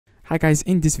Hi guys,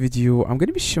 in this video I'm going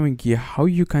to be showing you how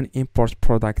you can import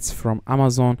products from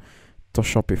Amazon to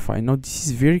Shopify. Now this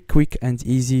is very quick and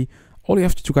easy. All you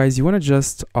have to do, guys, you want to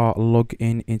just log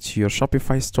in into your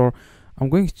Shopify store. I'm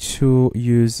going to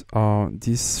use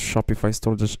this Shopify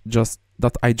store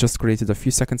that I just created a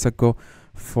few seconds ago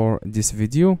for this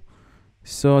video.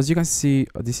 So as you can see,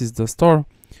 this is the store.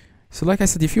 So like I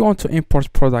said, if you want to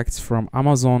import products from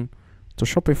Amazon to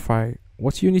Shopify,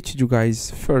 what you need to do,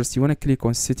 guys, first you want to click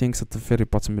on settings at the very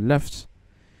bottom left,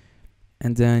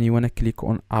 and then you want to click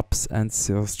on apps and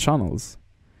sales channels,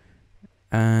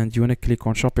 and you want to click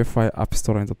on Shopify App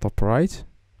Store in the top right,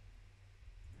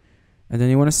 and then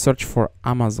you want to search for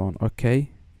Amazon. Okay,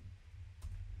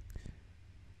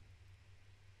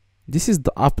 this is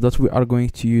the app that we are going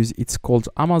to use. It's called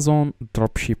Amazon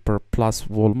Dropshipper plus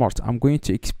Walmart. I'm going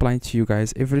to explain to you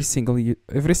guys every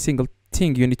single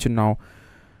thing you need to know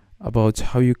about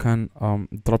how you can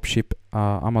dropship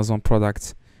Amazon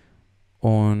products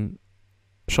on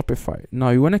Shopify. Now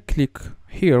you want to click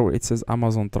here where it says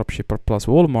Amazon Dropshipper plus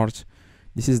Walmart.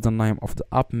 This is the name of the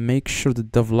app. Make sure the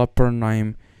developer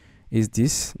name is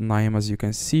this name, as you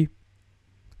can see.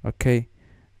 Okay,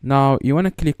 now you want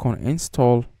to click on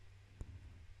install,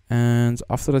 and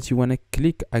after that you want to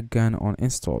click again on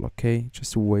install. Okay,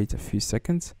 just wait a few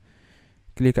seconds,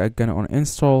 click again on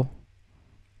install.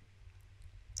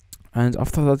 And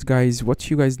after that, guys, what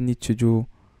you guys need to do,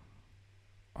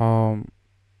 okay,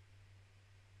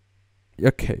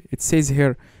 it says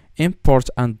here import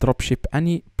and dropship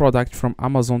any product from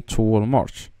Amazon to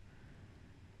Walmart.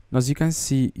 Now, as you can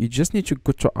see, you just need to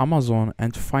go to Amazon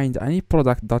and find any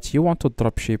product that you want to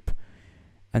dropship,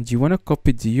 and you want to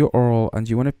copy the URL and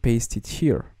you want to paste it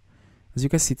here. As you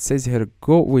can see, it says here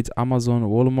go with Amazon,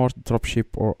 Walmart,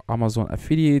 dropship, or Amazon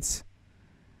affiliates.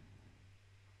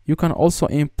 You can also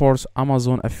import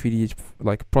Amazon affiliate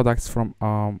products from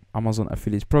Amazon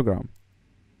affiliate program.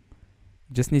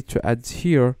 You just need to add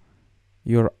here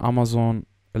your Amazon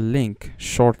link,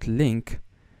 short link,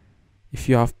 if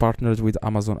you have partnered with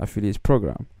Amazon affiliate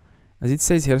program. As it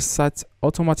says here, set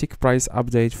automatic price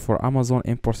update for Amazon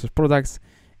imported products,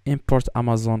 import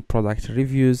Amazon product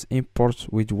reviews, import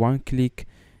with one click.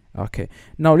 Okay,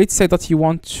 now let's say that you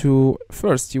want to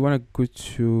go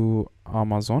to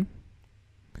Amazon.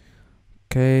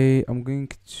 Okay, I'm going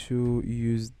to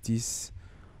use this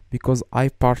because I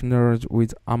partnered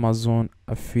with Amazon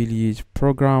affiliate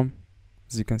program,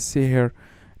 as you can see here.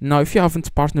 Now, if you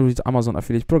haven't partnered with Amazon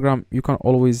affiliate program, you can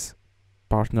always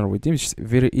partner with them. It's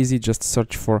very easy. Just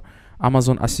search for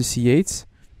Amazon associates,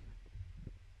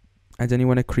 and then you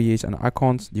want to create an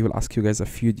account. They will ask you guys a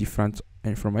few different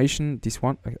information. This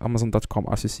one, Amazon.com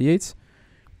associates.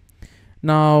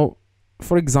 Now,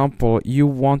 for example, you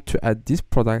want to add this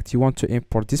product, you want to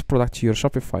import this product to your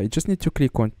Shopify. You just need to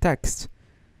click on text,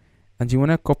 and you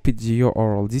want to copy the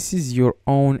URL. This is your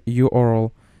own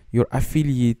URL, your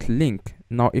affiliate link.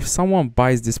 Now, if someone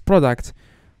buys this product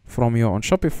from you on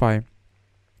Shopify,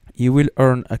 you will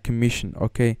earn a commission.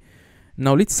 Okay,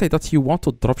 now let's say that you want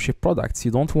to dropship products.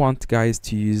 You don't want guys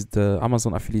to use the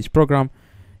Amazon affiliate program.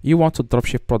 You want to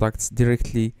dropship products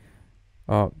directly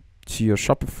to your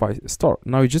Shopify store.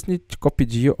 Now you just need to copy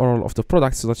the URL of the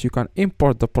product so that you can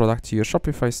import the product to your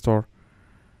Shopify store,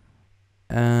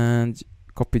 and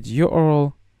copy the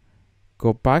URL,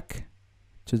 go back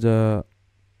to the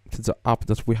app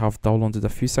that we have downloaded a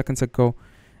few seconds ago,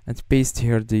 and paste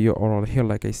here the URL here.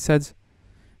 Like I said,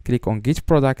 click on get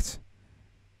product.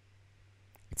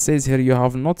 It says here you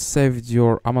have not saved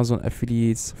your Amazon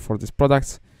affiliates for this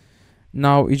product.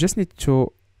 Now you just need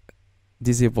to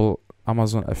disable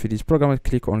Amazon affiliate program and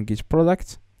click on get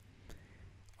product.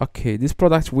 Okay, this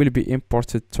product will be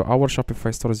imported to our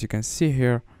Shopify store, as you can see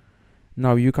here.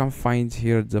 Now you can find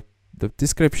here the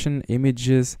description,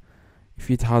 images.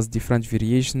 If it has different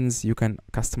variations, you can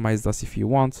customize this if you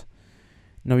want.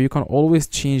 Now you can always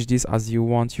change this as you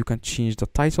want. You can change the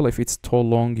title. If it's too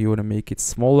long, you want to make it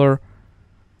smaller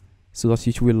so that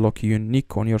it will look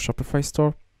unique on your Shopify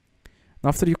store.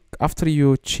 Now, after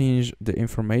you change the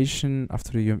information,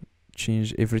 after you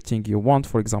change everything you want,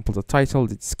 for example the title,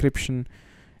 the description,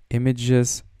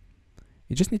 images,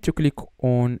 you just need to click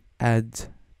on add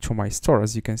to my store,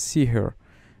 as you can see here.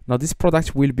 Now this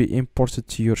product will be imported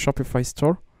to your Shopify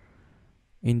store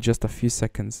in just a few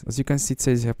seconds. As you can see, it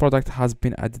says here product has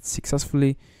been added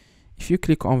successfully. If you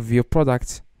click on view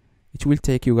product, it will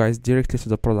take you guys directly to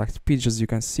the product page, as you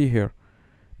can see here.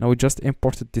 Now we just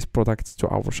imported this product to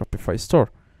our Shopify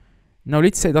store. Now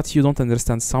let's say that you don't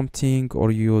understand something,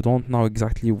 or you don't know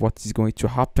exactly what is going to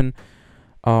happen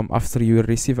after you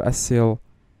receive a sale.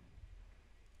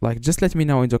 like, just let me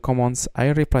know in the comments. I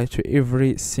reply to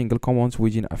every single comment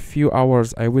within a few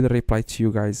hours. I will reply to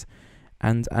you guys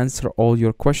and answer all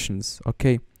your questions.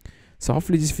 Okay, so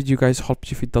hopefully this video guys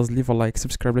helped you. If it does, leave a like,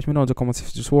 subscribe, let me know in the comments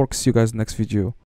if this works. See you guys next video.